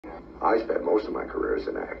I spent most of my career as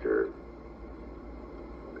an actor,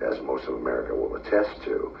 as most of America will attest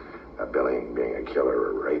to, being a killer,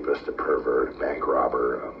 a rapist, a pervert, a bank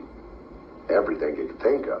robber, everything you could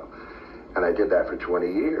think of. And I did that for 20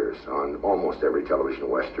 years on almost every television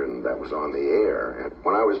western that was on the air. And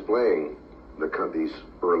when I was playing these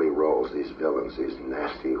early roles, these villains, these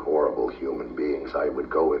nasty, horrible human beings, I would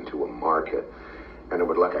go into a market, and it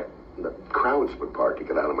would the crowds would part to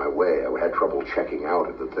get out of my way. I had trouble checking out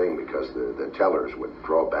at the thing because the tellers would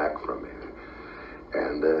draw back from me.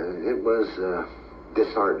 And it was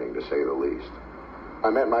disheartening, to say the least. I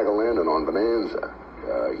met Michael Landon on Bonanza.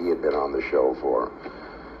 He had been on the show for,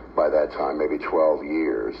 by that time, maybe 12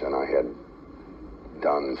 years, and I had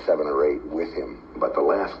done 7 or 8 with him. But the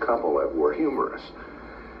last couple were humorous.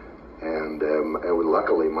 And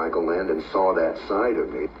luckily, Michael Landon saw that side of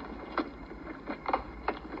me.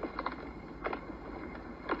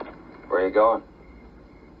 Where are you going?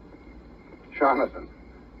 Jonathan,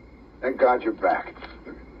 thank God you're back.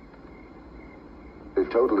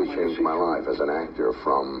 It totally changed my life as an actor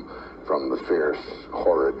from the fierce,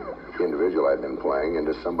 horrid individual I'd been playing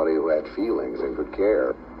into somebody who had feelings and could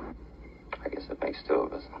care. I guess it makes 2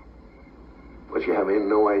 of us. But you have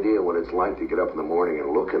no idea what it's like to get up in the morning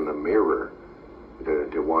and look in the mirror,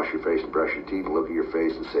 to wash your face and brush your teeth and look at your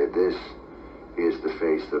face and say, this is the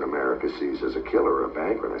face that America sees as a killer or a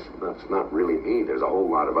banker. And I said, that's not really me. There's a whole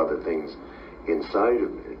lot of other things inside of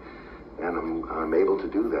me. And I'm able to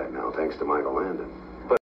do that now, thanks to Michael Landon.